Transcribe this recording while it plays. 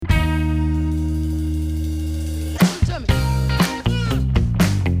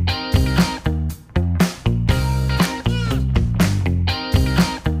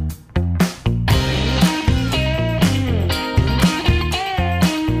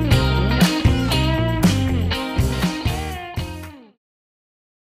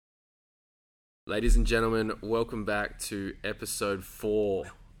Ladies and gentlemen, welcome back to episode 4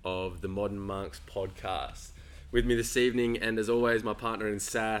 of the Modern Monks podcast. With me this evening, and as always, my partner in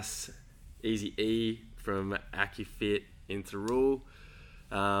SAS, Easy E from AccuFit in Tirul.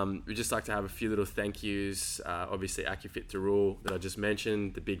 We'd just like to have a few little thank yous. Obviously, AccuFit Tirul that I just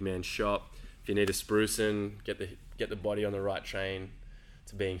mentioned, the big man shop. If you need a sprucing, get the body on the right train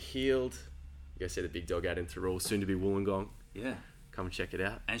to being healed. You go see the big dog out in Tirul, soon to be Wollongong. Yeah. Come and check it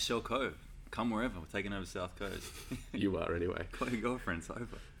out. And Shell Cove. Come wherever. We're taking over South Coast. You are anyway. Call your girlfriend's over.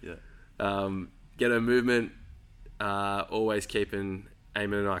 Yeah. Ghetto movement. Always keeping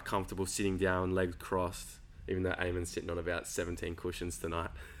Eamon and I comfortable sitting down, legs crossed, even though Eamon's sitting on about 17 cushions tonight.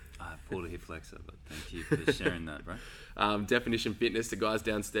 I pulled a hip flexor, but thank you for sharing that, bro. Definition Fitness, the guys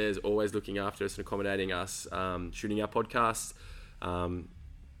downstairs, always looking after us and accommodating us, shooting our podcasts.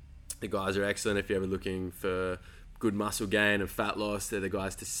 The guys are excellent. If you're ever looking for good muscle gain and fat loss, they're the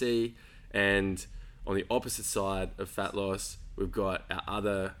guys to see. And on the opposite side of fat loss, we've got our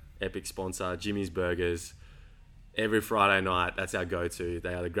other epic sponsor, Jimmy's Burgers. Every Friday night, that's our go-to.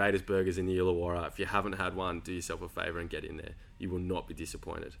 They are the greatest burgers in the Illawarra. If you haven't had one, do yourself a favour and get in there. You will not be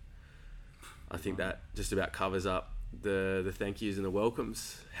disappointed. I think that just about covers up the thank yous and the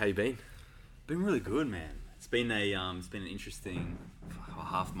welcomes. How you been? Been really good, man. It's been an interesting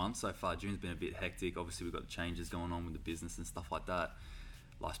half month so far. June's been a bit hectic. Obviously, we've got changes going on with the business and stuff like that.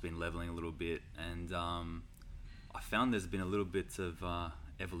 Life's been leveling a little bit, and I found there's been a little bit of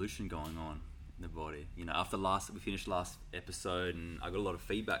evolution going on in the body. You know, after we finished last episode, and I got a lot of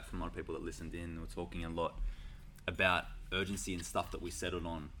feedback from a lot of people that listened in. They were talking a lot about urgency and stuff that we settled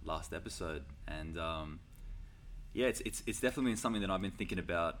on last episode, and it's definitely been something that I've been thinking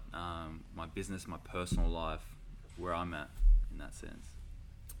about, my business, my personal life, where I'm at in that sense.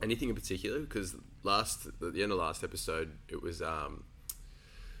 Anything in particular? Because at the end of last episode, it was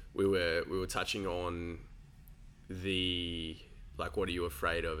we were touching on the what are you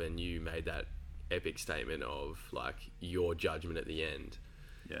afraid of, and you made that epic statement of your judgment at the end.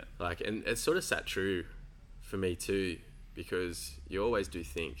 Yeah. And it sort of sat true for me too, because you always do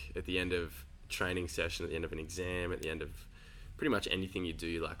think at the end of training session, at the end of an exam, at the end of pretty much anything you do,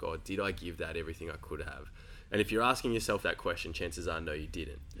 you're like, oh, did I give that everything I could have? And if you're asking yourself that question, chances are no, you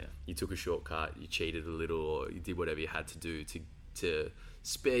didn't. Yeah. You took a shortcut, you cheated a little, or you did whatever you had to do to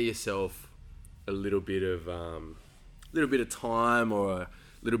spare yourself a little bit of time or a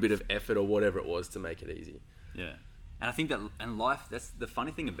little bit of effort or whatever it was to make it easy. Yeah. And I think that in life, that's the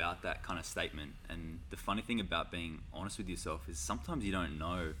funny thing about that kind of statement, and the funny thing about being honest with yourself is sometimes you don't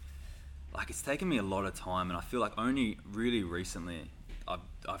know. It's taken me a lot of time, and I feel like only really recently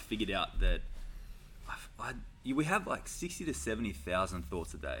I've figured out that we have 60 to 70,000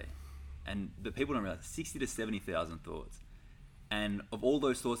 thoughts a day, but people don't realize 60 to 70,000 thoughts. And of all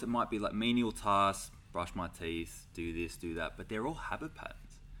those thoughts, it might be menial tasks, brush my teeth, do this, do that, but they're all habit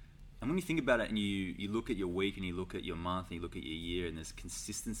patterns. And when you think about it and you look at your week and you look at your month and you look at your year, and there's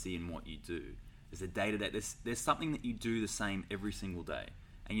consistency in what you do, there's a day-to-day, there's something that you do the same every single day.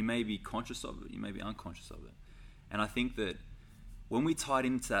 And you may be conscious of it, you may be unconscious of it. And I think that when we tied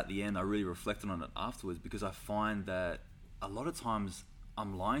into that at the end, I really reflected on it afterwards, because I find that a lot of times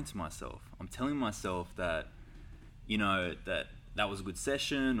I'm lying to myself. I'm telling myself that, that was a good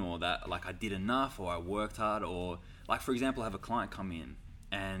session, or that I did enough, or I worked hard, or for example, I have a client come in,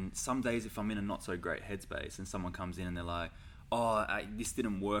 and some days if I'm in a not so great headspace and someone comes in and they're like, this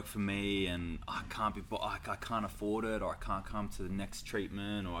didn't work for me, and I can't afford it, or I can't come to the next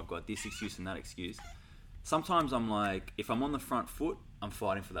treatment, or I've got this excuse and that excuse. Sometimes I'm like, if I'm on the front foot, I'm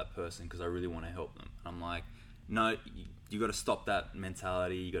fighting for that person because I really want to help them. I'm like, no, you got to stop that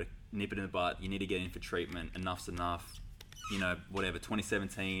mentality. You got to nip it in the butt. You need to get in for treatment. Enough's enough. Whatever,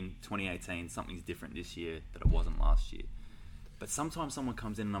 2017, 2018, something's different this year that it wasn't last year. But sometimes someone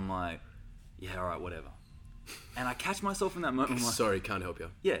comes in and I'm like, yeah, all right, whatever. And I catch myself in that moment. I'm like, sorry, can't help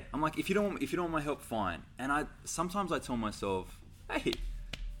you. Yeah, I'm like, if you don't want my help, fine. And sometimes I tell myself, hey,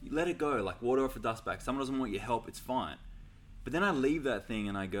 let it go, water off a dust bag. Someone doesn't want your help, it's fine. But then I leave that thing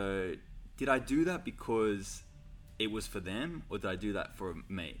and I go, did I do that because it was for them, or did I do that for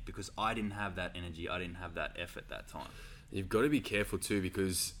me? Because I didn't have that energy, I didn't have that effort that time. You've got to be careful too,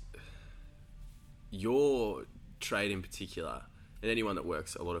 because your trade in particular, and anyone that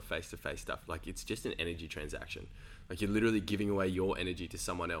works a lot of face-to-face stuff, it's just an energy transaction. You're literally giving away your energy to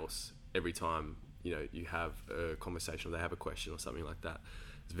someone else every time you have a conversation, or they have a question or something like that.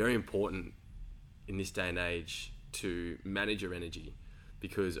 It's very important in this day and age to manage your energy,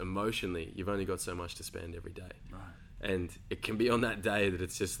 because emotionally you've only got so much to spend every day. Right. And it can be on that day that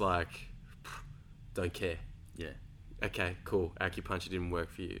it's just don't care. Yeah. okay, cool, acupuncture didn't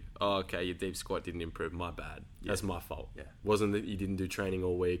work for you. Oh, okay, your deep squat didn't improve. My bad. That's my fault. Yeah. Wasn't that you didn't do training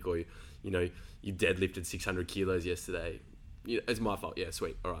all week, or you deadlifted 600 kilos yesterday. It's my fault. Yeah,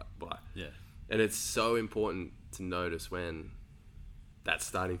 sweet. All right, bye. Yeah. And it's so important to notice when that's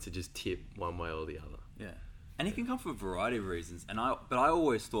starting to just tip one way or the other. Yeah. And it can come for a variety of reasons. But I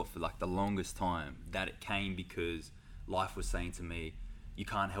always thought for like the longest time that it came because life was saying to me, you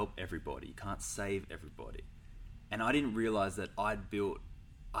can't help everybody. You can't save everybody. And I didn't realize that you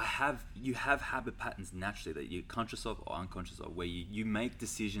have habit patterns naturally that you're conscious of or unconscious of, where you make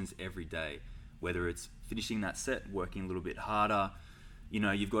decisions every day, whether it's finishing that set, working a little bit harder,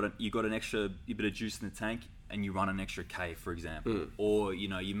 you've got an extra bit of juice in the tank and you run an extra K, for example, or you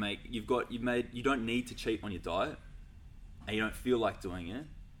don't need to cheat on your diet and you don't feel like doing it,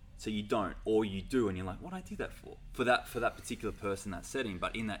 so you don't, or you do and you're like, what did I do that for that particular person, that setting.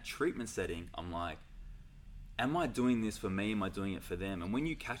 But in that treatment setting, I'm like, am I doing this for me? Am I doing it for them? And when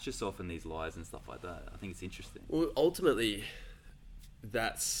you catch yourself in these lies and stuff like that, I think it's interesting. Well, ultimately,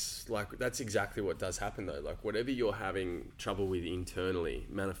 that's exactly what does happen though. Like whatever you're having trouble with internally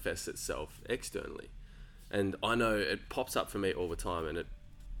manifests itself externally. And I know it pops up for me all the time, and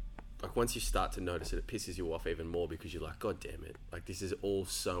once you start to notice it, it pisses you off even more because you're like, God damn it. Like this is all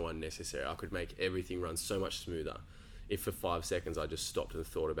so unnecessary. I could make everything run so much smoother if for 5 seconds I just stopped and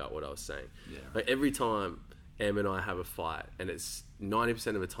thought about what I was saying. Yeah. Like every time Em and I have a fight, and it's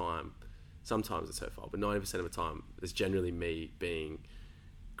 90% of the time, sometimes it's her fault, but 90% of the time, it's generally me being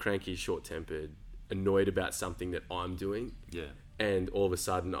cranky, short-tempered, annoyed about something that I'm doing. Yeah. And all of a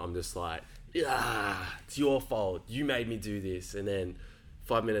sudden, I'm just like, yeah, it's your fault. You made me do this. And then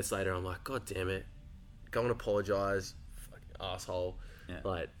 5 minutes later, I'm like, God damn it. Go and apologize, fucking asshole. Yeah.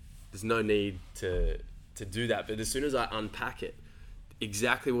 Like, there's no need to do that. But as soon as I unpack it,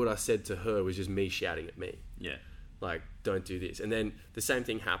 exactly what I said to her was just me shouting at me. Yeah. Like, don't do this. And then the same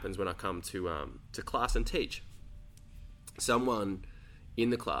thing happens when I come to class and teach. Someone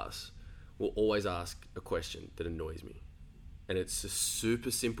in the class will always ask a question that annoys me. And it's a super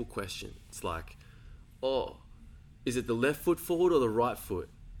simple question. It's like, oh, is it the left foot forward or the right foot?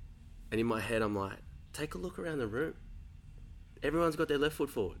 And in my head, I'm like, take a look around the room. Everyone's got their left foot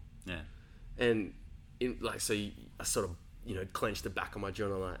forward. Yeah. And I sort of, clench the back of my jaw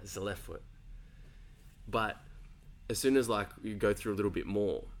and I'm like, it's the left foot. But as soon as you go through a little bit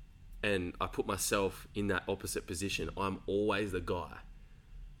more and I put myself in that opposite position, I'm always the guy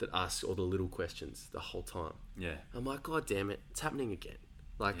that asks all the little questions the whole time. Yeah. I'm like, God damn it, it's happening again.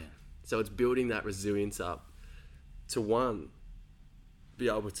 So it's building that resilience up to, one, be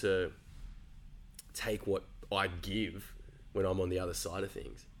able to take what I give when I'm on the other side of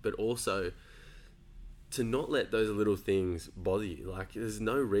things, but also to not let those little things bother you. Like, there's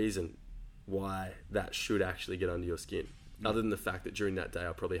no reason why that should actually get under your skin, other than the fact that during that day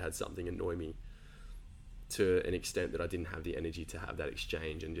I probably had something annoy me to an extent that I didn't have the energy to have that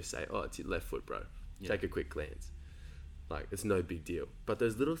exchange and just say, oh, it's your left foot, bro. Yeah. Take a quick glance. Like, it's no big deal. But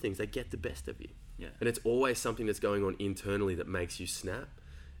those little things, they get the best of you. Yeah. And it's always something that's going on internally that makes you snap.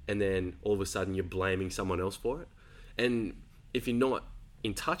 And then all of a sudden you're blaming someone else for it. And if you're not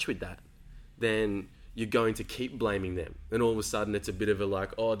in touch with that, then you're going to keep blaming them. And all of a sudden it's a bit of a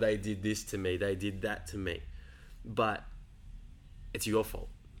like, oh, they did this to me, they did that to me. But it's your fault.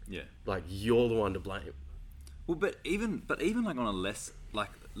 Yeah. Like, you're the one to blame. Well, but even like on a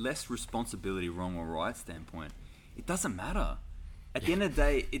less responsibility, wrong or right standpoint, it doesn't matter. At the end of the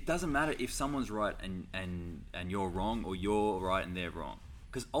day, it doesn't matter if someone's right and you're wrong, or you're right and they're wrong,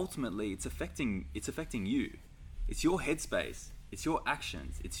 because ultimately it's affecting you. It's your headspace. It's your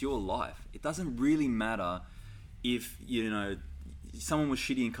actions. It's your life. It doesn't really matter if someone was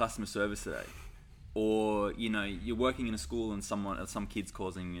shitty in customer service today, or you're working in a school and some kid's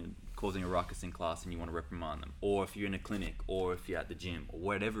causing a ruckus in class and you want to reprimand them, or if you're in a clinic, or if you're at the gym, or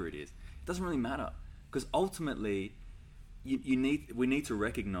whatever it is. It doesn't really matter, because ultimately we need to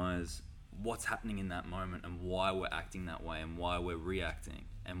recognize what's happening in that moment and why we're acting that way and why we're reacting,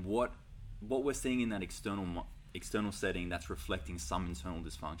 and what we're seeing in that external setting that's reflecting some internal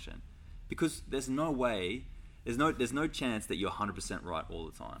dysfunction. Because there's no chance that you're 100% right all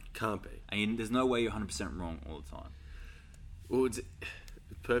the time. Can't be. And there's no way you're 100% wrong all the time. Well, it's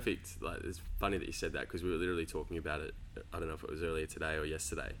perfect. Like, it's funny that you said that, because we were literally talking about it. I don't know if it was earlier today or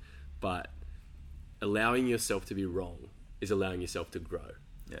yesterday, but allowing yourself to be wrong is allowing yourself to grow.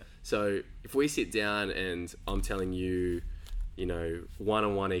 Yeah. So if we sit down and I'm telling you, 1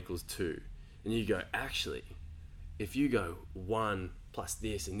 and 1 equals 2, and you go, actually, if you go 1 plus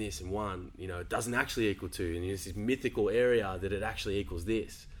this and this and 1, it doesn't actually equal 2, and there's this mythical area that it actually equals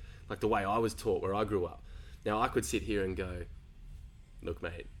this, like the way I was taught where I grew up. Now, I could sit here and go, look,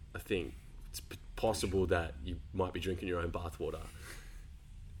 mate, I think it's possible that you might be drinking your own bathwater.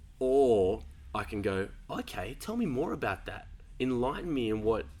 Or I can go, okay, tell me more about that. Enlighten me in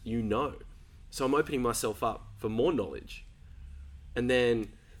what you know. So I'm opening myself up for more knowledge. And then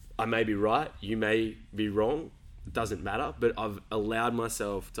I may be right, you may be wrong, it doesn't matter, but I've allowed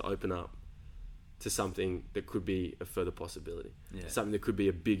myself to open up to something that could be a further possibility. Yeah. Something that could be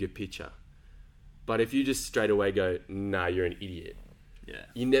a bigger picture. But if you just straight away go, nah, you're an idiot. Yeah.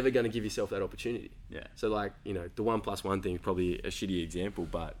 You're never going to give yourself that opportunity. Yeah. So like, you know, the 1+1 thing is probably a shitty example,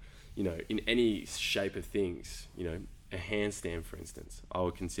 but you know, in any shape of things, you know, a handstand, for instance, I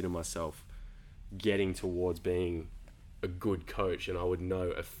would consider myself getting towards being a good coach, and I would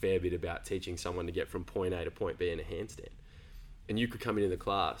know a fair bit about teaching someone to get from point A to point B in a handstand. And you could come into the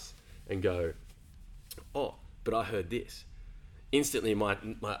class and go, oh, but I heard this. Instantly,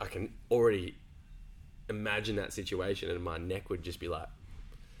 I can already imagine that situation, and my neck would just be like,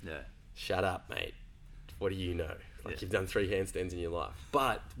 yeah, shut up, mate. What do you know? Like, you've done 3 handstands in your life.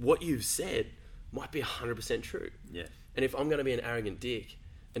 But what you've said might be 100% true. Yeah. And if I'm going to be an arrogant dick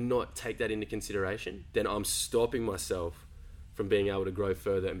and not take that into consideration, then I'm stopping myself from being able to grow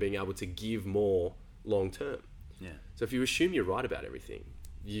further and being able to give more long term. Yeah. So if you assume you're right about everything,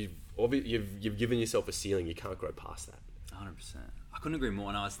 you've given yourself a ceiling. You can't grow past that. 100%. I couldn't agree more.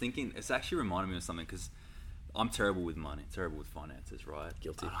 And I was thinking, it's actually reminded me of something, because I'm terrible with money, terrible with finances, right?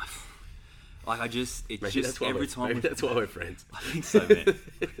 Guilty. Like, it's maybe just every time. Maybe that's why we're friends. I think so,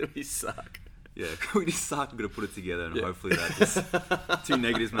 man. We suck. Yeah, we just suck. I'm going to put it together, and hopefully that just 2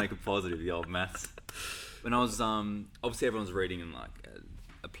 negatives make a positive, the old maths. When I was, obviously everyone's reading and like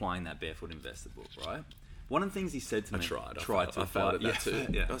applying that Barefoot Investor book, right? One of the things he said to me... I failed at that too.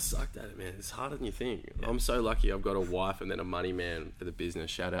 Yeah. I sucked at it, man. It's harder than you think. Yeah. I'm so lucky I've got a wife and then a money man for the business.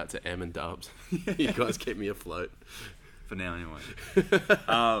 Shout out to Em and Dubs. You guys keep me afloat. For now, anyway.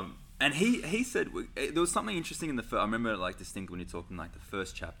 And he said, there was something interesting in the first... I remember like distinctly when you're talking like the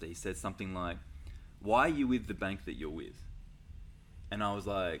first chapter, he said something like, why are you with the bank that you're with? And I was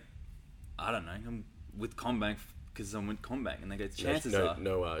like, I don't know. I'm with Combank because I'm with Combank. And they go, chances are...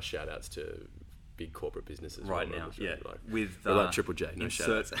 No shout outs to big corporate businesses right now. Yeah. Like, with like Triple J. No shout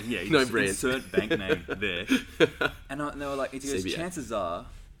outs. Yeah. No brand. Insert bank name there. And they were like, chances are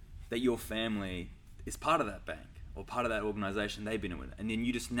that your family is part of that bank or part of that organization they've been with. And then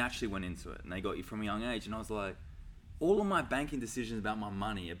you just naturally went into it and they got you from a young age. And I was like, all of my banking decisions about my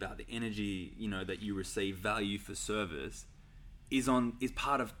money, about the energy, you know, that you receive, value for service, is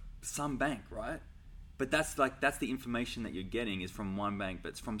part of some bank, right? But that's the information that you're getting is from one bank, but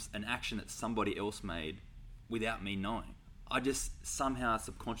it's from an action that somebody else made without me knowing. I just somehow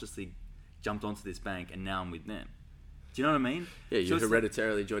subconsciously jumped onto this bank and now I'm with them. Do you know what I mean? Yeah, you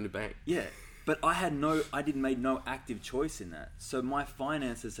hereditarily joined a bank. Yeah. But I made no active choice in that. So my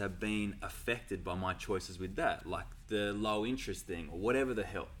finances have been affected by my choices with that, like the low interest thing or whatever the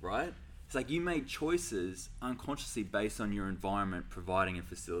hell, right? It's like you made choices unconsciously based on your environment providing and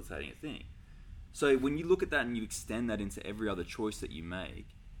facilitating a thing. So when you look at that and you extend that into every other choice that you make,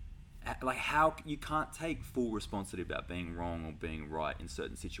 like how you can't take full responsibility about being wrong or being right in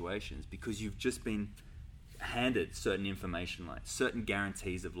certain situations because you've just been handed certain information, like certain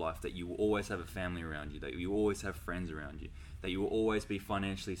guarantees of life, that you will always have a family around you, that you will always have friends around you, that you will always be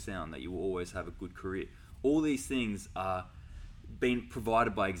financially sound, that you will always have a good career. All these things are being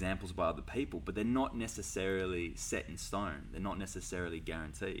provided by examples by other people, but they're not necessarily set in stone. They're not necessarily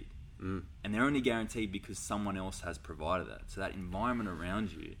guaranteed. And they're only guaranteed because someone else has provided that. So that environment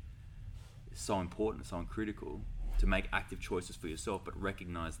around you is so important, so critical to make active choices for yourself, but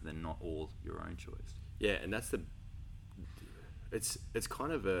recognize that they're not all your own choice. Yeah, and that's it's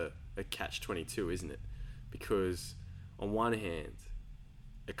kind of a catch-22, isn't it? Because on one hand,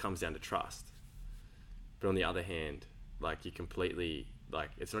 it comes down to trust. But on the other hand, like you completely,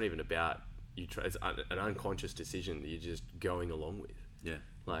 like it's not even about you. It's an unconscious decision that you're just going along with. Yeah.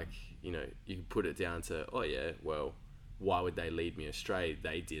 Like, you know, you can put it down to, oh yeah, well, why would they lead me astray?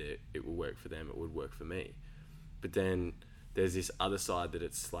 They did it. It will work for them. It would work for me. But then there's this other side that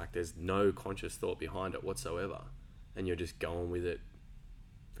it's like there's no conscious thought behind it whatsoever, and you're just going with it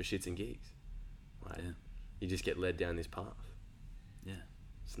for shits and gigs. Like, you just get led down this path. Yeah,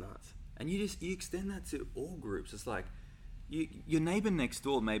 it's nuts. And you extend that to all groups. It's like your neighbor next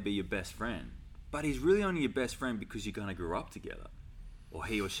door may be your best friend, but he's really only your best friend because you're gonna grow up together, or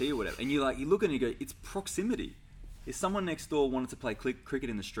he or she or whatever. And you look at it and you go, it's proximity. If someone next door wanted to play cricket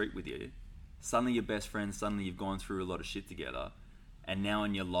in the street with you, suddenly you're best friends, suddenly you've gone through a lot of shit together, and now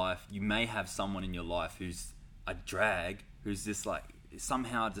in your life, you may have someone in your life who's a drag, who's just like,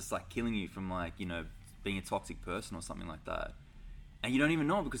 somehow just like killing you from like, you know, being a toxic person or something like that. And you don't even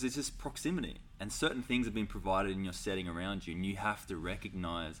know, because it's just proximity. And certain things have been provided in your setting around you, and you have to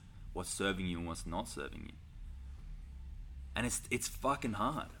recognize what's serving you and what's not serving you. And it's fucking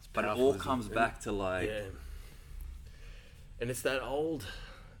hard. But it all comes back to like... Yeah. And it's that old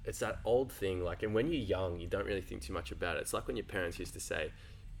thing, like, and when you're young, you don't really think too much about it. It's like when your parents used to say,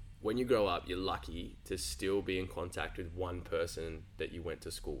 when you grow up, you're lucky to still be in contact with one person that you went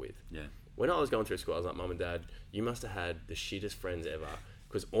to school with. Yeah. When I was going through school, I was like, Mum and Dad, you must have had the shittest friends ever,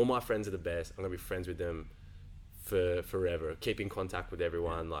 because all my friends are the best. I'm going to be friends with them for forever. Keep in contact with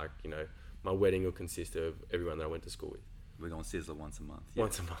everyone. Yeah. Like, you know, my wedding will consist of everyone that I went to school with. We're going Sizzler once a month. Yeah.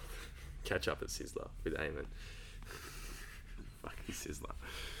 Once a month. Catch up at Sizzler with Eamon. Fucking Sizzler.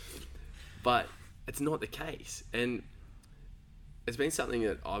 But it's not the case. And it's been something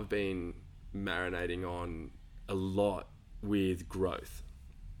that I've been marinating on a lot with growth.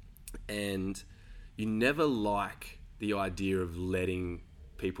 And you never like the idea of letting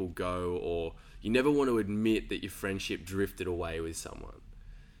people go, or you never want to admit that your friendship drifted away with someone.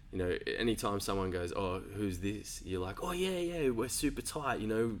 You know, anytime someone goes, oh, who's this? You're like, oh, yeah, we're super tight. You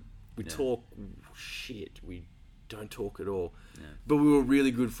know, we talk shit. We don't talk at all. Yeah. But we were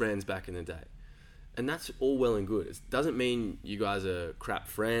really good friends back in the day. And that's all well and good. It doesn't mean you guys are crap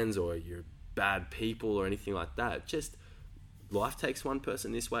friends or you're bad people or anything like that. Just life takes one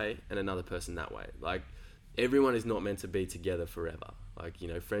person this way and another person that way. Like, everyone is not meant to be together forever. Like, you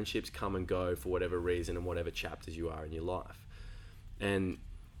know, friendships come and go for whatever reason and whatever chapters you are in your life. And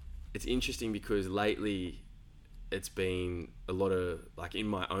it's interesting because lately it's been a lot of, like, in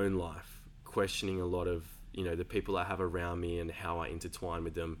my own life, questioning a lot of, you know, the people I have around me and how I intertwine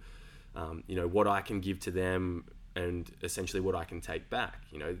with them. You know, what I can give to them and essentially what I can take back.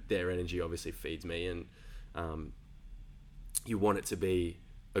 You know, their energy obviously feeds me, and you want it to be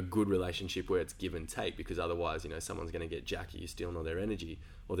a good relationship where it's give and take, because otherwise, you know, someone's going to get jacky. You're stealing all their energy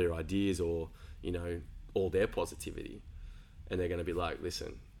or their ideas or, you know, all their positivity. And they're going to be like,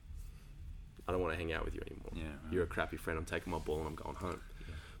 listen, I don't want to hang out with you anymore. Yeah, right. You're a crappy friend. I'm taking my ball and I'm going home.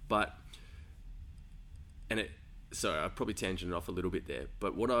 Yeah. But, sorry, I probably tangented off a little bit there,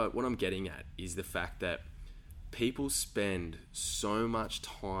 but what I'm getting at is the fact that people spend so much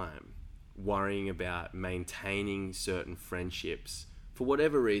time worrying about maintaining certain friendships for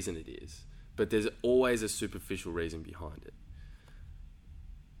whatever reason it is, but there's always a superficial reason behind it.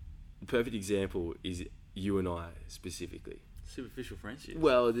 The perfect example is you and I specifically. Superficial friendship?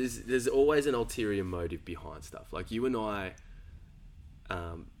 Well, there's always an ulterior motive behind stuff. Like, you and I,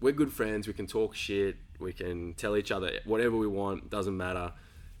 we're good friends. We can talk shit. We can tell each other whatever we want. Doesn't matter.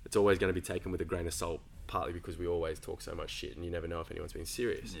 It's always going to be taken with a grain of salt, partly because we always talk so much shit and you never know if anyone's being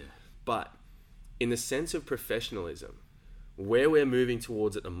serious. Yeah. But in the sense of professionalism, where we're moving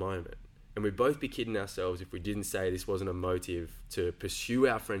towards at the moment, and we'd both be kidding ourselves if we didn't say this wasn't a motive to pursue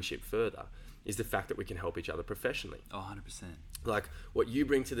our friendship further, is the fact that we can help each other professionally. Oh, 100%. Like, what you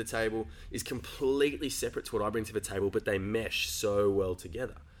bring to the table is completely separate to what I bring to the table, but they mesh so well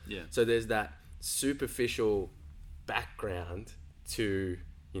together. Yeah. So there's that superficial background to,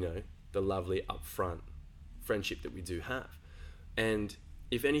 you know, the lovely upfront friendship that we do have. And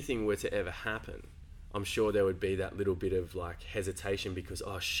if anything were to ever happen, I'm sure there would be that little bit of like hesitation because,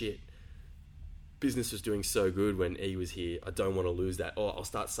 oh shit, business was doing so good when E was here. I don't want to lose that. Or I'll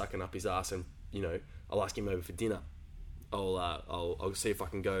start sucking up his ass and, you know, I'll ask him over for dinner. I'll see if I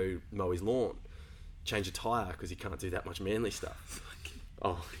can go mow his lawn, change a tyre because he can't do that much manly stuff.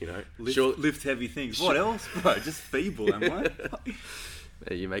 Oh, you know, lift heavy things. What else, bro? Just feeble, am I?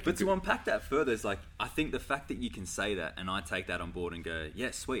 But to unpack that further, it's like, I think the fact that you can say that and I take that on board and go,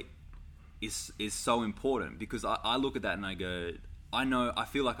 yeah, sweet, is so important, because I look at that and I go, I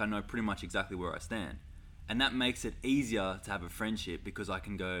feel like I know pretty much exactly where I stand. And that makes it easier to have a friendship, because I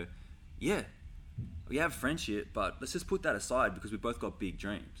can go, yeah, we have friendship, but let's just put that aside because we both got big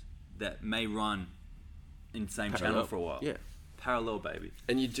dreams that may run in the same channel for a while. Yeah. Parallel, baby.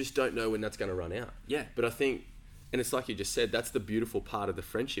 And you just don't know when that's going to run out. Yeah. But I think, and it's like you just said, that's the beautiful part of the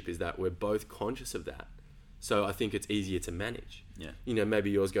friendship, is that we're both conscious of that. So I think it's easier to manage. Yeah. You know,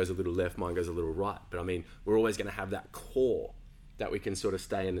 maybe yours goes a little left, mine goes a little right. But I mean, we're always going to have that core that we can sort of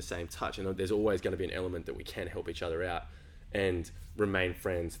stay in the same touch. And there's always going to be an element that we can help each other out and remain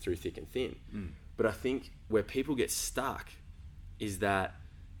friends through thick and thin. Mm. But I think where people get stuck is that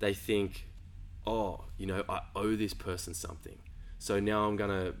they think, oh, you know, I owe this person something, so now I'm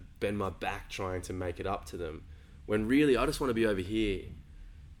going to bend my back trying to make it up to them. When really, I just want to be over here,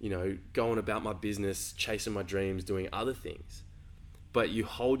 you know, going about my business, chasing my dreams, doing other things. But you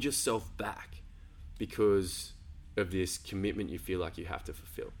hold yourself back because of this commitment you feel like you have to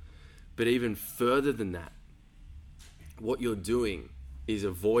fulfill. But even further than that, what you're doing is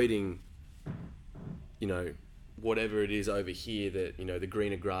avoiding, whatever it is over here that, the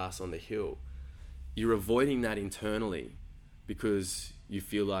greener grass on the hill. You're avoiding that internally because you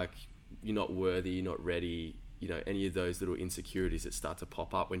feel like you're not worthy, you're not ready, any of those little insecurities that start to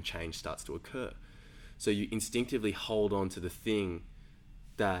pop up when change starts to occur. So you instinctively hold on to the thing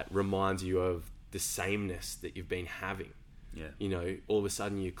that reminds you of the sameness that you've been having. Yeah. All of a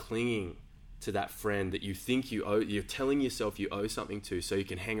sudden you're clinging to that friend that you think you owe. You're telling yourself you owe something to, so you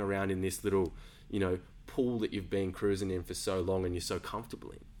can hang around in this little, pool that you've been cruising in for so long and you're so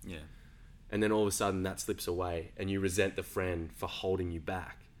comfortable in. Yeah. And then all of a sudden that slips away and you resent the friend for holding you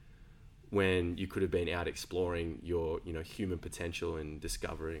back when you could have been out exploring your, human potential and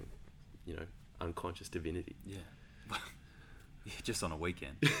discovering, unconscious divinity. Yeah. Yeah, just on a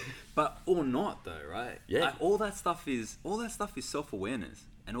weekend. But or not though, right? Yeah. Like, all that stuff is self-awareness,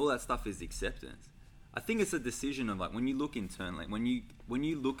 and all that stuff is acceptance. I think it's a decision of, like, when you look internally, when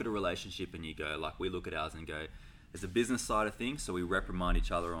you look at a relationship and you go, like we look at ours and go, there's a business side of things, so we reprimand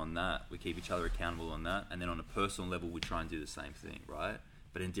each other on that, we keep each other accountable on that, and then on a personal level we try and do the same thing, right?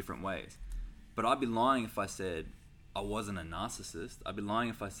 But in different ways. But I'd be lying if I said I wasn't a narcissist. I'd be lying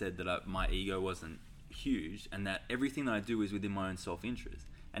if I said that my ego wasn't huge and that everything that I do is within my own self-interest.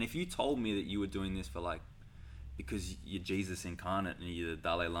 And if you told me that you were doing this for, like, because you're Jesus incarnate and you're the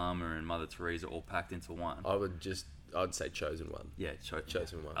Dalai Lama and Mother Teresa all packed into one, I'd say chosen one. Yeah,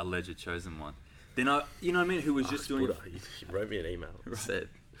 chosen one. Alleged chosen one. Then who was just doing... Buddha, you wrote me an email. Right. Said,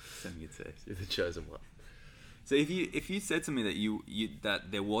 send me a text. You're the chosen one. So if you said to me that you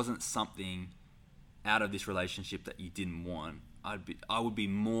that there wasn't something out of this relationship that you didn't want, I would be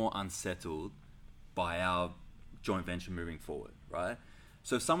more unsettled by our joint venture moving forward, right?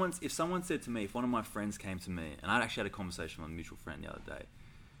 So if someone said to me, if one of my friends came to me, and I actually had a conversation with a mutual friend the other day,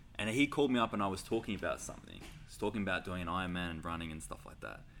 and he called me up and I was talking about something. I was talking about doing an Ironman and running and stuff like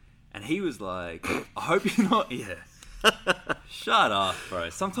that. And he was like, I hope you're not... Yeah. Shut up, bro.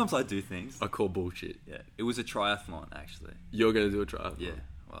 Sometimes I do things. I call bullshit. Yeah. It was a triathlon, actually. You're going to do a triathlon? Yeah.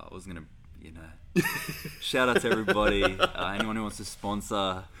 Well, I was going to, shout out to everybody. Anyone who wants to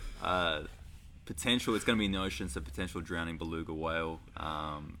sponsor... potential, it's going to be in the ocean, so potential drowning beluga whale,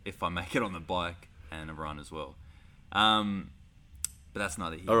 if I make it on the bike, and a run as well. But that's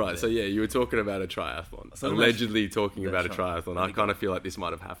neither here. All right, so yeah, you were talking about a triathlon. So allegedly talking about a triathlon. I kind of feel like this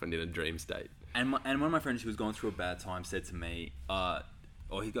might have happened in a dream state. And one of my friends who was going through a bad time said to me,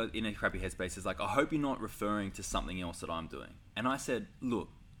 or he got in a crappy headspace, is like, I hope you're not referring to something else that I'm doing. And I said, look,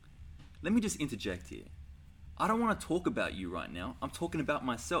 let me just interject here. I don't want to talk about you right now. I'm talking about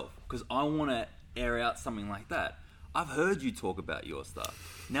myself because I want to air out something like that. I've heard you talk about your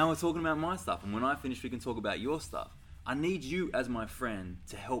stuff. Now we're talking about my stuff. And when I finish, we can talk about your stuff. I need you as my friend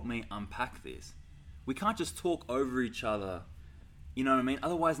to help me unpack this. We can't just talk over each other. You know what I mean?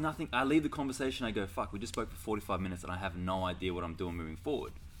 Otherwise, nothing. I leave the conversation. I go, fuck, we just spoke for 45 minutes and I have no idea what I'm doing moving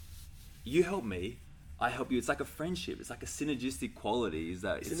forward. You help me. I help you. It's like a friendship. It's like a synergistic quality. It's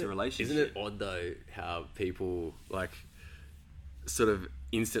a relationship. Isn't it odd though how people like sort of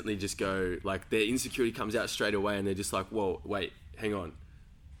instantly just go, like, their insecurity comes out straight away and they're just like, whoa, wait, hang on.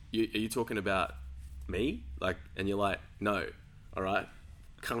 Are you talking about me? Like, and you're like, no, all right,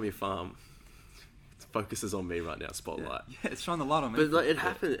 come on your farm. Focuses on me right now, spotlight. Yeah, it's shine the light on me. But like, it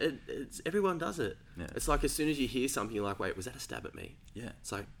happens. It's everyone does it. Yeah. It's like as soon as you hear something, you're like, wait, was that a stab at me? Yeah.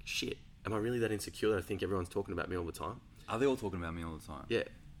 It's like, shit. Am I really that insecure that I think everyone's talking about me all the time? Are they all talking about me all the time? Yeah.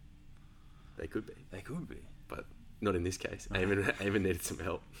 They could be. They could be. But not in this case. Eamon needed some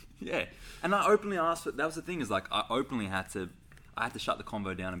help. Yeah. And I openly asked, that was the thing, is like, I had to shut the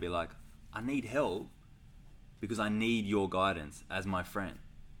convo down and be like, I need help because I need your guidance as my friend.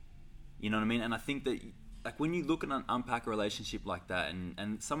 You know what I mean? And I think that, like, when you look at unpack a relationship like that,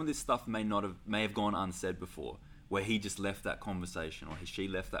 and some of this stuff may have gone unsaid before, where he just left that conversation, or she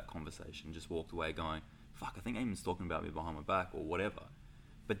left that conversation and just walked away going, fuck, I think Eamon's talking about me behind my back, or whatever.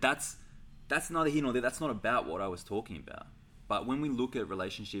 But that's neither here nor there. That's not about what I was talking about. But when we look at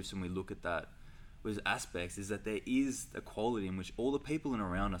relationships and we look at that, those aspects, is that there is a quality in which all the people in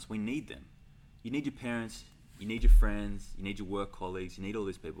around us, we need them. You need your parents, you need your friends, you need your work colleagues, you need all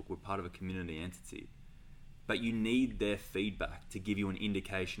these people who are part of a community entity. But you need their feedback to give you an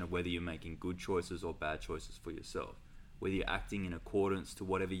indication of whether you're making good choices or bad choices for yourself. Whether you're acting in accordance to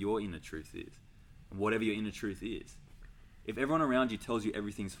whatever your inner truth is. And whatever your inner truth is. If everyone around you tells you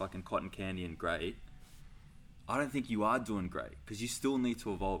everything's fucking cotton candy and great, I don't think you are doing great. Because you still need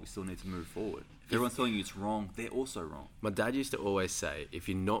to evolve, you still need to move forward. If everyone's telling you it's wrong, they're also wrong. My dad used to always say, if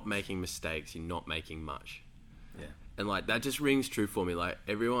you're not making mistakes, you're not making much. Yeah. And like, that just rings true for me. Like,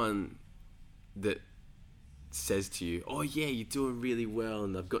 everyone that says to you, oh yeah, you're doing really well,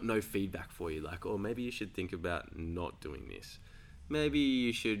 and I've got no feedback for you, like, oh, maybe you should think about not doing this. Maybe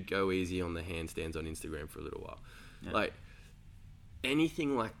you should go easy on the handstands on Instagram for a little while. Yeah. Like,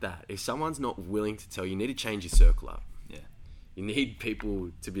 anything like that. If someone's not willing to tell you, you need to change your circle up. Yeah. You need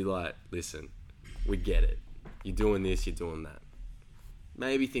people to be like, listen, we get it. You're doing this, you're doing that.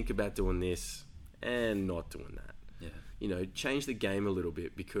 Maybe think about doing this and not doing that. Yeah. You know, change the game a little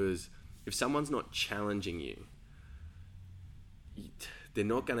bit, because if someone's not challenging you, they're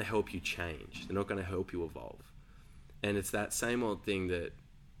not going to help you change. They're not going to help you evolve. And it's that same old thing that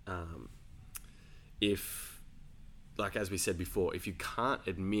if, like as we said before, if you can't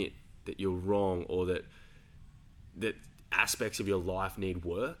admit that you're wrong, or that aspects of your life need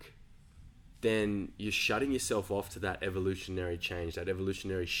work, then you're shutting yourself off to that evolutionary change, that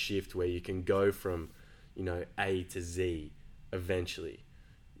evolutionary shift where you can go from, you know, A to Z eventually.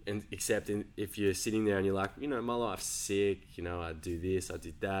 And except if you're sitting there and you're like, you know, my life's sick, you know, I do this, I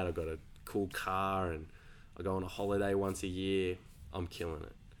did that, I got a cool car, and I go on a holiday once a year, I'm killing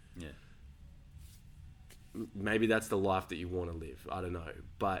it. Yeah. Maybe that's the life that you want to live. I don't know.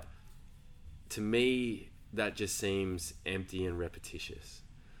 But to me, that just seems empty and repetitious.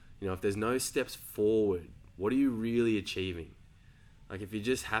 You know, if there's no steps forward, what are you really achieving? Like, if you're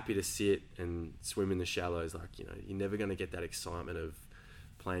just happy to sit and swim in the shallows, like, you know, you're never going to get that excitement of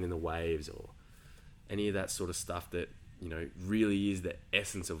playing in the waves or any of that sort of stuff that, you know, really is the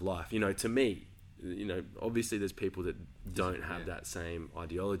essence of life. You know, to me, you know, obviously there's people that don't have that same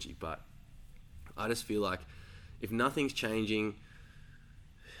ideology, but I just feel like if nothing's changing,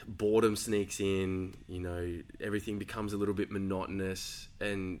 boredom sneaks in, you know, everything becomes a little bit monotonous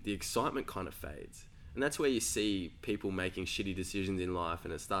and the excitement kind of fades. And that's where you see people making shitty decisions in life,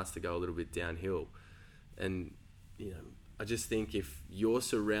 and it starts to go a little bit downhill. And, you know, I just think if you're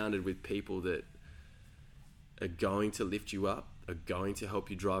surrounded with people that are going to lift you up, are going to help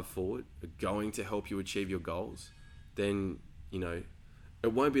you drive forward, are going to help you achieve your goals, then, you know,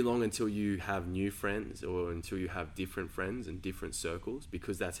 it won't be long until you have new friends, or until you have different friends and different circles,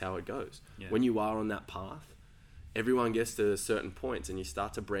 because that's how it goes. Yeah. When you are on that path, everyone gets to certain points and you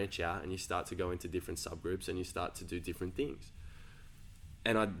start to branch out and you start to go into different subgroups and you start to do different things.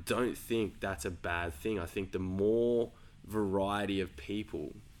 And I don't think that's a bad thing. I think the more variety of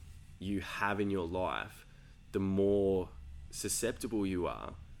people you have in your life, the more susceptible you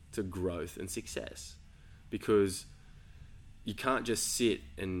are to growth and success, because you can't just sit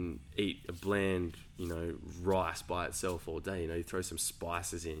and eat a bland, you know, rice by itself all day. You know, you throw some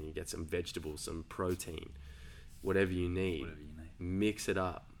spices in, you get some vegetables, some protein, whatever you need, mix it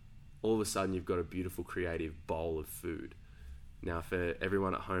up. All of a sudden you've got a beautiful creative bowl of food. Now, for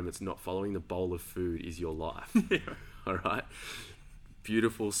everyone at home that's not following, the bowl of food is your life. All right?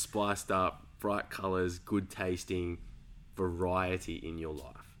 Beautiful, spiced up, bright colors, good tasting, variety in your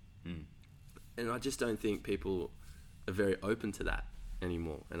life. And I just don't think people are very open to that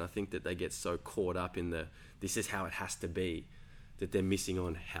anymore. And I think that they get so caught up in this is how it has to be, that they're missing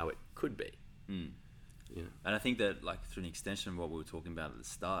on how it could be. You know? And I think that, like, through an extension of what we were talking about at the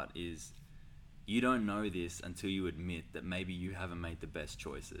start, is you don't know this until you admit that maybe you haven't made the best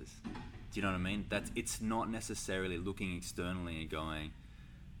choices. Do you know what I mean? It's not necessarily looking externally and going,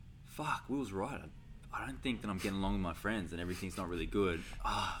 fuck, Will's right. I don't think that I'm getting along with my friends and everything's not really good.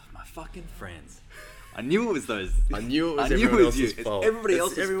 My fucking friends. I knew it was those. I knew it was everyone else's fault.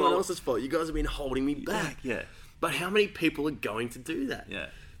 It's everyone else's fault. You guys have been holding me back. Yeah. But how many people are going to do that? Yeah.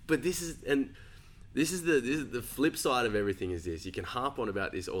 But this is the flip side of everything is this. You can harp on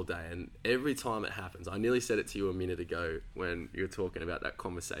about this all day, and every time it happens, I nearly said it to you a minute ago when you were talking about that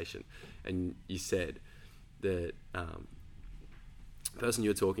conversation, and you said that the person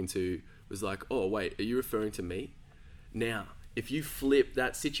you were talking to was like, oh, wait, are you referring to me? Now, if you flip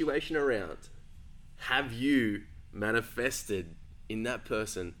that situation around, have you manifested in that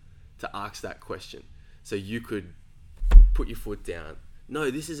person to ask that question so you could put your foot down? No,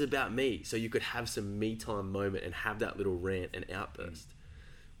 this is about me. So you could have some me time moment and have that little rant and outburst.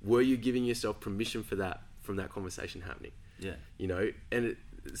 Were you giving yourself permission for that from that conversation happening? Yeah. You know, and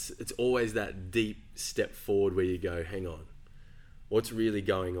it's always that deep step forward where you go, hang on, what's really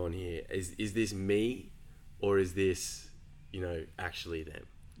going on here? Is this me, or is this, you know, actually them?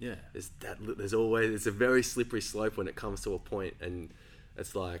 Yeah. There's always, it's a very slippery slope when it comes to a point, and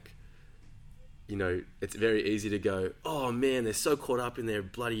it's like, you know, it's very easy to go, oh man, they're so caught up in their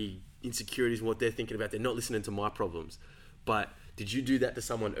bloody insecurities and what they're thinking about. They're not listening to my problems. But did you do that to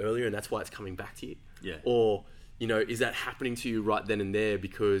someone earlier and that's why it's coming back to you? Yeah. Or, you know, is that happening to you right then and there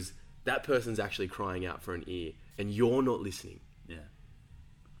because that person's actually crying out for an ear and you're not listening? Yeah.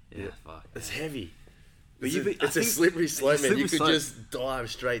 Yeah, fuck. It's heavy. But It's a slippery slope, man. You could slope. just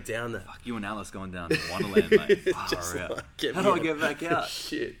dive straight down there. Fuck, you and Alice going down to Wonderland, mate. Just Far out. like, How do I get back out?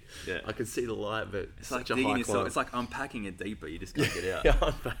 Shit. Yeah. I can see the light, but It's such like a digging high yourself. climb. It's like unpacking it deeper. You just can't get out.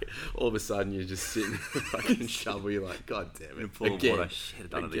 Yeah, all of a sudden you're just sitting with a fucking shovel. You're like, God damn In a it. pool of water. Shit, I've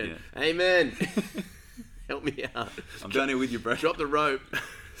done it again. Amen. Help me out. I'm down here with you, bro. Drop the rope.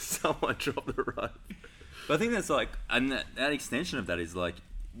 Someone drop the rope. But I think that's like, and that extension of that is like,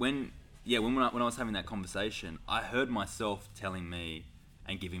 when I was having that conversation, I heard myself telling me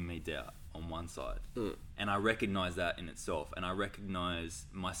and giving me doubt on one side. And I recognize that in itself. And I recognize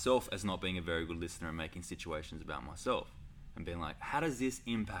myself as not being a very good listener and making situations about myself. And being like, how does this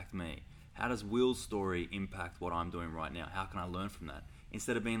impact me? How does Will's story impact what I'm doing right now? How can I learn from that?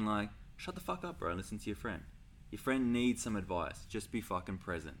 Instead of being like, shut the fuck up, bro, and listen to your friend. Your friend needs some advice. Just be fucking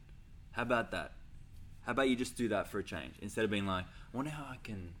present. How about that? How about you just do that for a change? Instead of being like, I wonder how I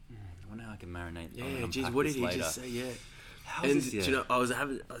can marinate. Yeah, geez, what did he just say? Yeah. And do you know,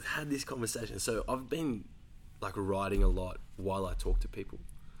 I had this conversation. So I've been like writing a lot while I talk to people,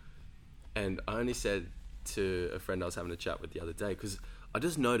 and I only said to a friend I was having a chat with the other day, because I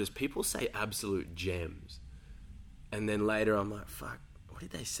just noticed people say absolute gems, and then later I'm like, fuck, what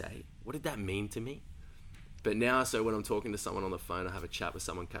did they say? What did that mean to me? But now, so when I'm talking to someone on the phone, I have a chat with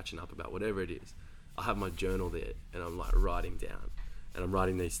someone catching up about whatever it is, I have my journal there and I'm like writing down. And I'm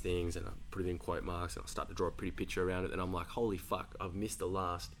writing these things and I put it in quote marks and I start to draw a pretty picture around it. And I'm like, holy fuck, I've missed the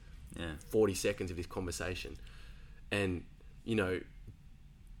last 40 seconds of this conversation. And, you know,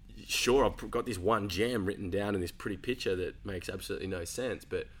 sure, I've got this one gem written down in this pretty picture that makes absolutely no sense.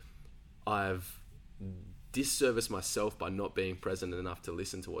 But I've disserviced myself by not being present enough to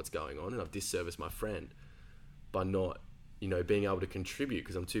listen to what's going on. And I've disserviced my friend by not, you know, being able to contribute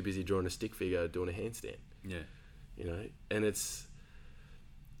because I'm too busy drawing a stick figure doing a handstand. Yeah. You know, and it's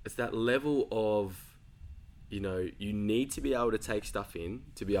that level of, you know, you need to be able to take stuff in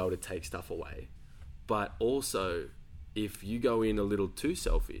to be able to take stuff away. But also, if you go in a little too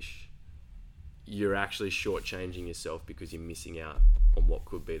selfish, you're actually shortchanging yourself because you're missing out on what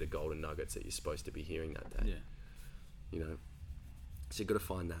could be the golden nuggets that you're supposed to be hearing that day. Yeah. You know, so you've got to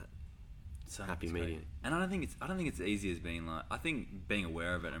find that happy medium. And I don't think it's easy as being like, I think being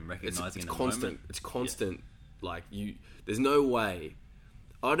aware of it and recognizing it's in the constant. moment. It's constant. Yeah. Like there's no way.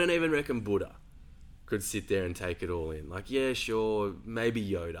 I don't even reckon Buddha could sit there and take it all in. Like, yeah, sure, maybe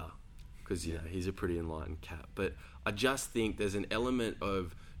Yoda, because, you know, he's a pretty enlightened cat. But I just think there's an element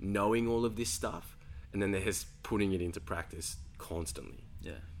of knowing all of this stuff and then there's putting it into practice constantly.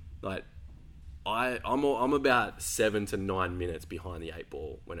 Yeah. Like, I'm about 7 to 9 minutes behind the 8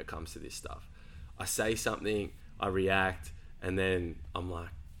 ball when it comes to this stuff. I say something, I react, and then I'm like,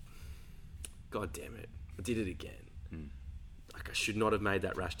 God damn it, I did it again. Like, I should not have made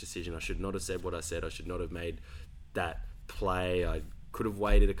that rash decision. I should not have said what I said. I should not have made that play. I could have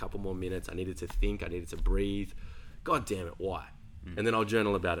waited a couple more minutes. I needed to think. I needed to breathe. God damn it, why? And then I'll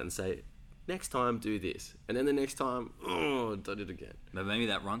journal about it and say, next time, do this. And then the next time, I did it again. But maybe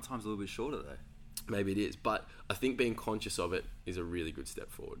that run time's a little bit shorter, though. Maybe it is. But I think being conscious of it is a really good step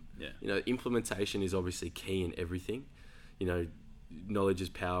forward. Yeah. You know, implementation is obviously key in everything. You know, knowledge is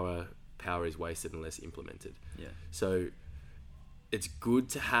power. Power is wasted unless implemented. Yeah. So it's good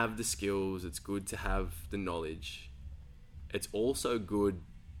to have the skills. It's good to have the knowledge. It's also good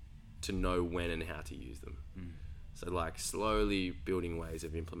to know when and how to use them. So like slowly building ways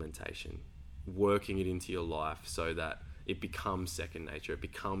of implementation, working it into your life so that it becomes second nature. It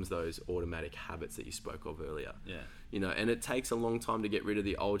becomes those automatic habits that you spoke of earlier. Yeah. You know, and it takes a long time to get rid of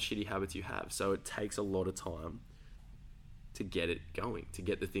the old shitty habits you have. So it takes a lot of time to get it going, to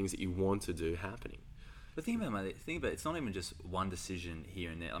get the things that you want to do happening. But think about it, it's not even just one decision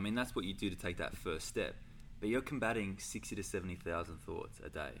here and there. I mean, that's what you do to take that first step. But you're combating 60 to 70,000 thoughts a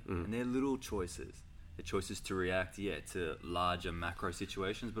day. And they're little choices. They're choices to react, to larger macro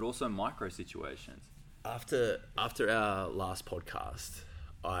situations, but also micro situations. After our last podcast,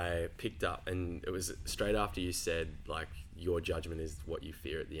 I picked up, and it was straight after you said, like, your judgment is what you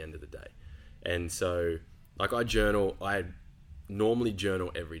fear at the end of the day. And so, like, I normally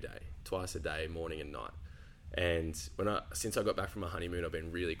journal every day, twice a day, morning and night. And since I got back from my honeymoon, I've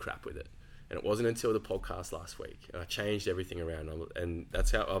been really crap with it. And it wasn't until the podcast last week, and I changed everything around, and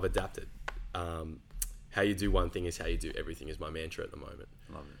that's how I've adapted. How you do one thing is how you do everything is my mantra at the moment.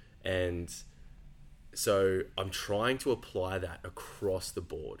 Love it. And so I'm trying to apply that across the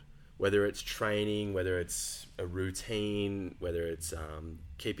board, whether it's training, whether it's a routine, whether it's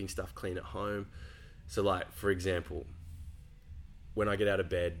keeping stuff clean at home. So, like, for example, when I get out of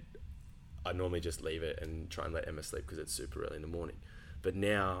bed, I normally just leave it and try and let Emma sleep because it's super early in the morning. But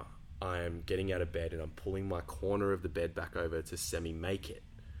now I'm getting out of bed and I'm pulling my corner of the bed back over to semi-make it,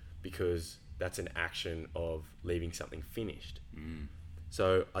 because that's an action of leaving something finished.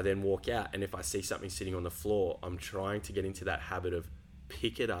 So I then walk out, and if I see something sitting on the floor, I'm trying to get into that habit of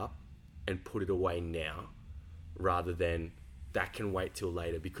pick it up and put it away now, rather than that can wait till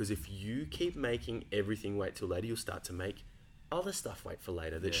later. Because if you keep making everything wait till later, you'll start to make other stuff wait for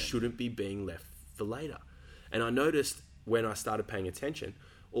later that shouldn't be being left for later. And I noticed when I started paying attention,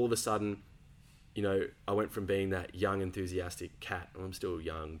 all of a sudden, you know, I went from being that young, enthusiastic cat. Well, I'm still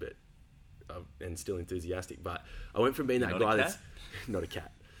young, but and still enthusiastic. But I went from being that guy that's not a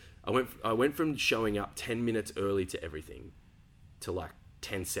cat. I went from showing up 10 minutes early to everything to like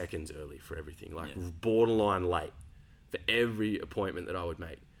 10 seconds early for everything, like borderline late for every appointment that I would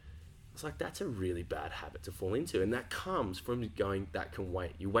make. It's like, that's a really bad habit to fall into. And that comes from going, that can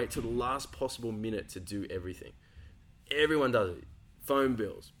wait. You wait till the last possible minute to do everything. Everyone does it. Phone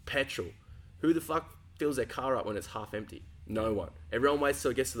bills, petrol. Who the fuck fills their car up when it's half empty? No one. Everyone waits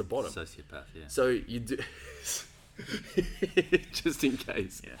till it gets to the bottom. Sociopath, yeah. So you do... just in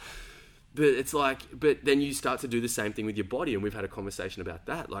case. Yeah. But it's like... But then you start to do the same thing with your body, and we've had a conversation about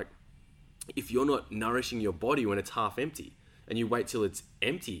that. Like, if you're not nourishing your body when it's half empty, and you wait till it's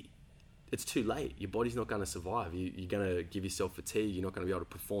empty, it's too late. Your body's not going to survive. You're going to give yourself fatigue. You're not going to be able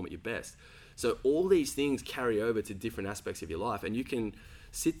to perform at your best. So all these things carry over to different aspects of your life, and you can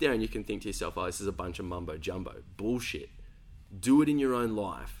sit there and you can think to yourself, oh, this is a bunch of mumbo jumbo. Bullshit. Do it in your own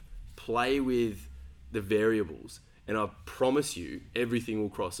life. Play with the variables, and I promise you, everything will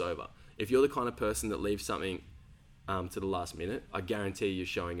cross over. If you're the kind of person that leaves something to the last minute, I guarantee you're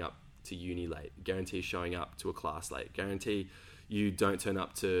showing up to uni late. Guarantee you're showing up to a class late. Guarantee you don't turn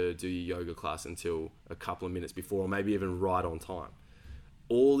up to do your yoga class until a couple of minutes before, or maybe even right on time.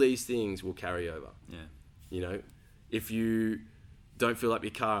 All these things will carry over. Yeah. You know, if you don't fill up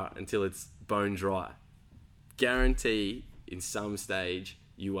your car until it's bone dry, guarantee in some stage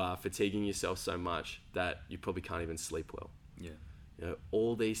you are fatiguing yourself so much that you probably can't even sleep well. Yeah. You know,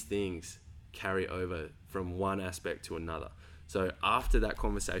 all these things carry over from one aspect to another. So after that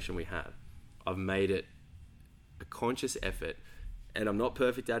conversation we had, I've made it a conscious effort, and I'm not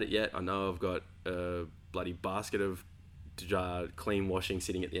perfect at it yet. I know I've got a bloody basket of clean washing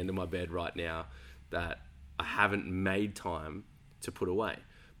sitting at the end of my bed right now that I haven't made time to put away.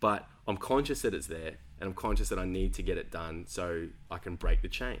 But I'm conscious that it's there, and I'm conscious that I need to get it done so I can break the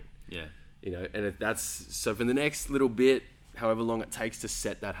chain. Yeah. You know, and if that's... So for the next little bit, however long it takes to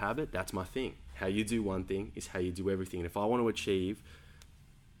set that habit, that's my thing. How you do one thing is how you do everything. And if I want to achieve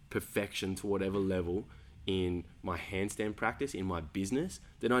perfection to whatever level in my handstand practice, in my business,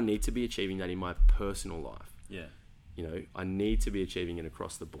 then I need to be achieving that in my personal life. Yeah. You know, I need to be achieving it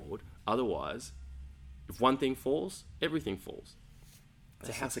across the board. Otherwise, if one thing falls, everything falls. It's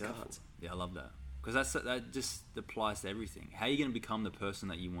a house of cards. Yeah, I love that. Because that just applies to everything. How are you going to become the person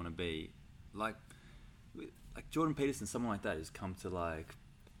that you want to be? Like Jordan Peterson, someone like that, has come to, like,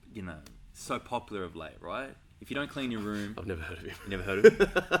 you know, so popular of late, right? If you don't clean your room... I've never heard of him. You never heard of him?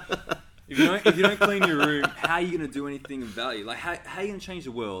 If you don't clean your room, how are you going to do anything of value? Like, how are you going to change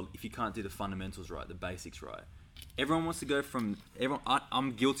the world if you can't do the fundamentals right, the basics right? Everyone wants to go from...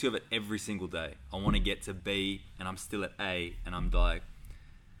 I'm guilty of it every single day. I want to get to B, and I'm still at A, and I'm like,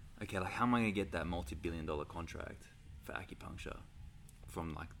 okay, like, how am I going to get that multi-billion-dollar contract for acupuncture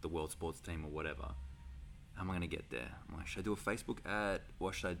from, like, the World Sports Team or whatever? How am I going to get there? I'm like, should I do a Facebook ad?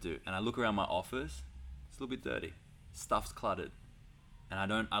 What should I do? And I look around my office. It's a little bit dirty. Stuff's cluttered.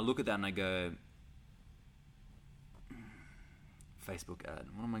 And I look at that and I go, Facebook ad.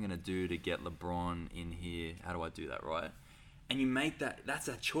 What am I going to do to get LeBron in here? How do I do that, right? And you make that's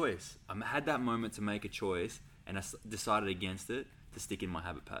a choice. I had that moment to make a choice, and I decided against it to stick in my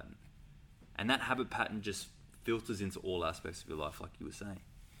habit pattern. And that habit pattern just filters into all aspects of your life, like you were saying.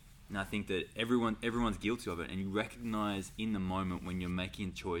 And I think that everyone's guilty of it, and you recognize in the moment when you're making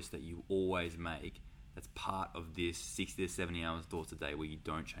a choice that you always make, that's part of this 60 to 70 hours thoughts a day where you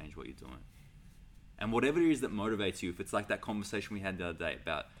don't change what you're doing. And whatever it is that motivates you, if it's like that conversation we had the other day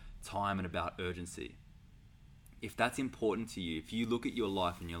about time and about urgency, if that's important to you, if you look at your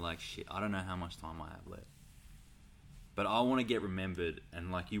life and you're like, shit, I don't know how much time I have left, but I want to get remembered,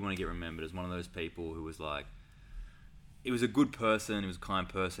 and like you want to get remembered as one of those people who was like, he was a good person, he was a kind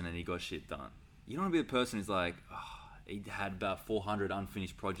person, and he got shit done. You don't want to be the person who's like, oh, he had about 400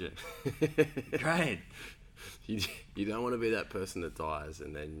 unfinished projects. Great. You don't want to be that person that dies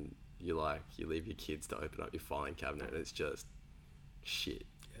and then you leave your kids to open up your filing cabinet and it's just shit.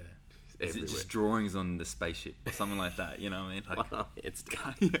 Yeah. Is it just drawings on the spaceship or something like that? You know what I mean?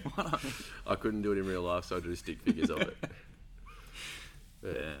 Like, I couldn't do it in real life, so I drew stick figures of it.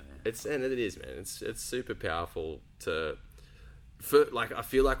 It is, man. It's super powerful I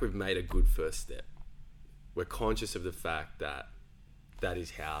feel like we've made a good first step. We're conscious of the fact that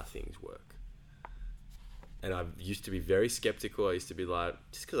is how things work. And I used to be very skeptical. I used to be like,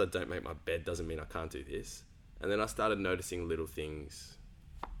 just because I don't make my bed doesn't mean I can't do this. And then I started noticing little things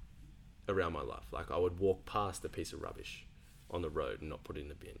around my life. Like I would walk past a piece of rubbish on the road and not put it in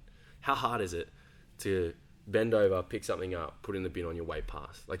the bin. How hard is it to bend over, pick something up, put it in the bin on your way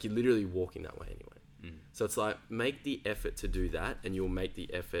past? Like you're literally walking that way anyway. So it's like, make the effort to do that and you'll make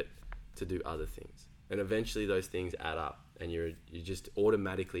the effort to do other things. And eventually those things add up and you're just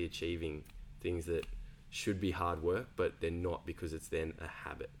automatically achieving things that should be hard work, but they're not, because it's then a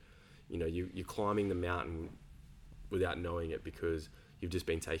habit. You know, you're climbing the mountain without knowing it because you've just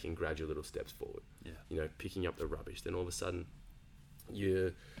been taking gradual little steps forward. Yeah. You know, picking up the rubbish. Then all of a sudden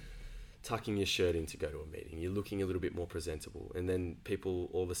you're tucking your shirt in to go to a meeting. You're looking a little bit more presentable. And then people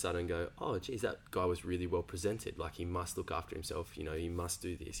all of a sudden go, oh, geez, that guy was really well presented. Like he must look after himself. You know, he must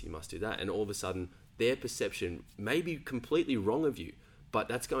do this, he must do that. And all of a sudden their perception may be completely wrong of you, but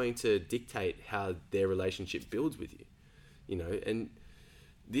that's going to dictate how their relationship builds with you. You know, and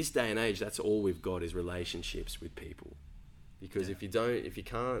this day and age, that's all we've got is relationships with people. Because if you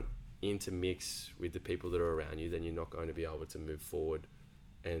can't intermix with the people that are around you, then you're not going to be able to move forward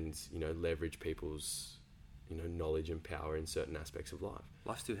and, you know, leverage people's, you know, knowledge and power in certain aspects of life.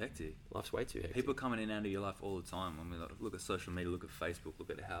 Life's too hectic. Life's way too hectic. People coming in and out of your life all the time. When we look at social media, look at Facebook, look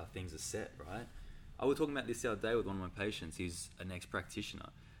at how things are set, right? I was talking about this the other day with one of my patients. He's an ex-practitioner.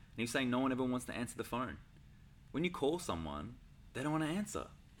 And he was saying no one ever wants to answer the phone. When you call someone, they don't want to answer.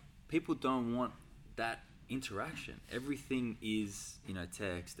 People don't want that interaction. Everything is, you know,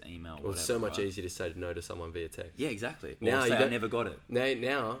 text, email, whatever. It's so much easier to say no to someone via text. Yeah, exactly. Now or say I never got it.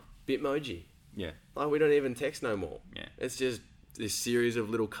 Now, Bitmoji. Yeah. Like we don't even text no more. Yeah. It's just this series of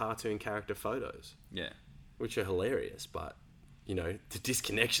little cartoon character photos. Yeah. Which are hilarious, but, you know, the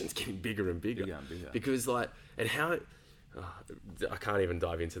disconnection's getting bigger and bigger. Bigger and bigger. Because like, and how... I can't even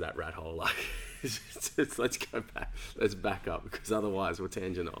dive into that rat hole. Like, let's go back. Let's back up, because otherwise we'll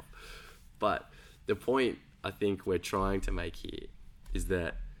tangent off. But the point I think we're trying to make here is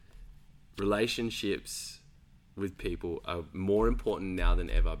that relationships with people are more important now than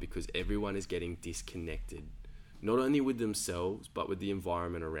ever, because everyone is getting disconnected, not only with themselves, but with the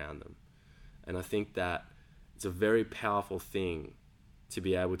environment around them. And I think that it's a very powerful thing to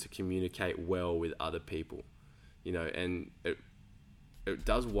be able to communicate well with other people. You know, and it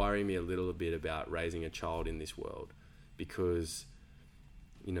does worry me a little bit about raising a child in this world, because,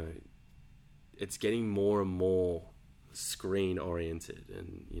 you know, it's getting more and more screen oriented,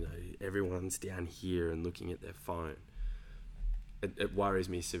 and, you know, everyone's down here and looking at their phone. It worries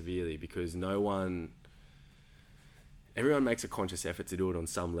me severely, because everyone makes a conscious effort to do it on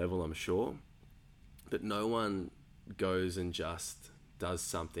some level, I'm sure, but no one goes and just does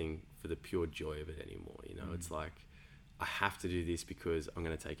something for the pure joy of it anymore. You know, It's like, I have to do this because I'm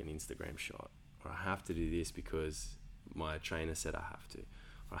going to take an Instagram shot, or I have to do this because my trainer said I have to,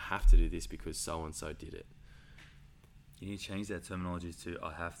 or I have to do this because so-and-so did it. You need to change that terminology to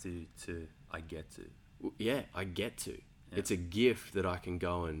I have to I get to. Yeah, I get to. Yeah. It's a gift that I can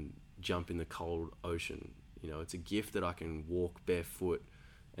go and jump in the cold ocean. You know, it's a gift that I can walk barefoot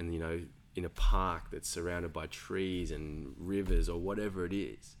and, you know, in a park that's surrounded by trees and rivers or whatever it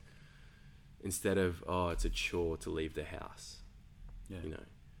is, instead of, oh, it's a chore to leave the house. Yeah. You know,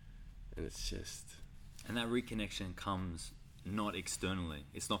 and it's just... And that reconnection comes not externally.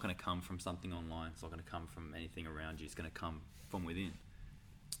 It's not going to come from something online. It's not going to come from anything around you. It's going to come from within.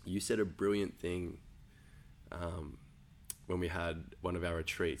 You said a brilliant thing when we had one of our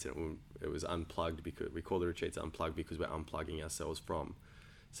retreats, and it was unplugged, because we call the retreats unplugged because we're unplugging ourselves from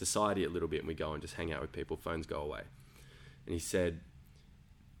society a little bit, and we go and just hang out with people, phones go away. And he said,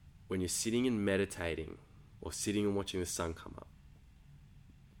 when you're sitting and meditating or sitting and watching the sun come up,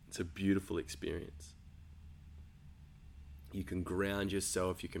 it's a beautiful experience. You can ground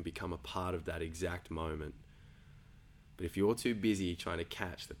yourself, you can become a part of that exact moment. But if you're too busy trying to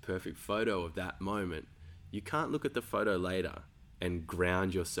catch the perfect photo of that moment, you can't look at the photo later and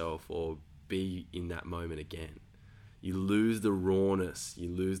ground yourself or be in that moment again. You lose the rawness, you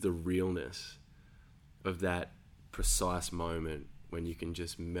lose the realness of that precise moment when you can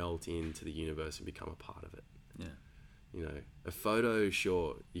just melt into the universe and become a part of it. Yeah. You know, a photo,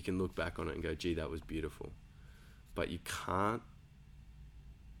 sure, you can look back on it and go, gee, that was beautiful. But you can't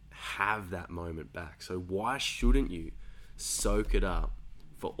have that moment back. So why shouldn't you soak it up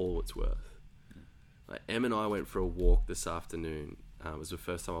for all it's worth? Yeah. Like Em and I went for a walk this afternoon It was the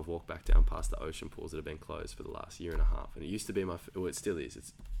first time I've walked back down past the ocean pools that have been closed for the last year and a half. And it used to be well, it still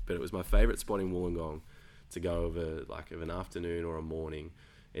is. But it was my favourite spot in Wollongong to go over like of an afternoon or a morning,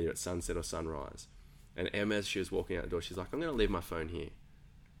 either at sunset or sunrise. And Em, as she was walking out the door, she's like, I'm going to leave my phone here.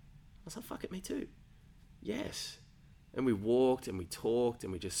 I was like, fuck it, me too. Yes. And we walked and we talked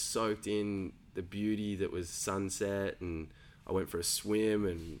and we just soaked in the beauty that was sunset, and I went for a swim,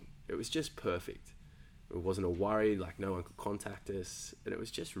 and it was just perfect. It wasn't a worry, like no one could contact us, and it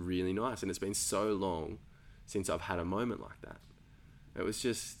was just really nice. And it's been so long since I've had a moment like that. It was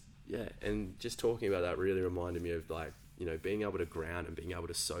just, yeah, and just talking about that really reminded me of like, you know, being able to ground and being able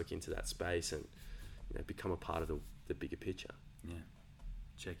to soak into that space and, you know, become a part of the bigger picture. Yeah.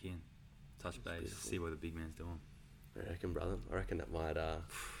 Check in, touch base, see what the big man's doing. I reckon, brother. I reckon that might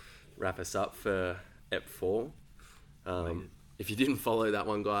wrap us up for Ep 4. If you didn't follow that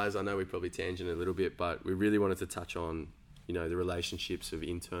one, guys, I know we probably tangented a little bit, but we really wanted to touch on, you know, the relationships of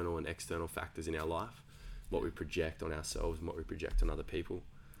internal and external factors in our life, what we project on ourselves and what we project on other people.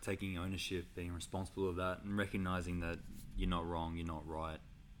 Taking ownership, being responsible of that, and recognizing that you're not wrong, you're not right.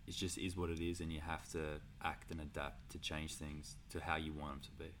 It just is what it is, and you have to act and adapt to change things to how you want them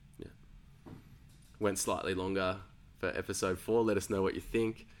to be. Yeah. Went slightly longer for episode 4. Let us know what you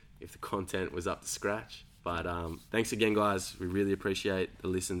think, if the content was up to scratch. But thanks again, guys. We really appreciate the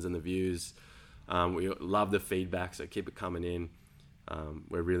listens and the views. We love the feedback, so keep it coming in.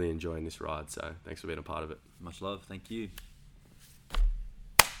 We're really enjoying this ride, so thanks for being a part of it. Much love. Thank you.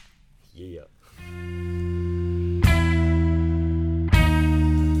 Yeah.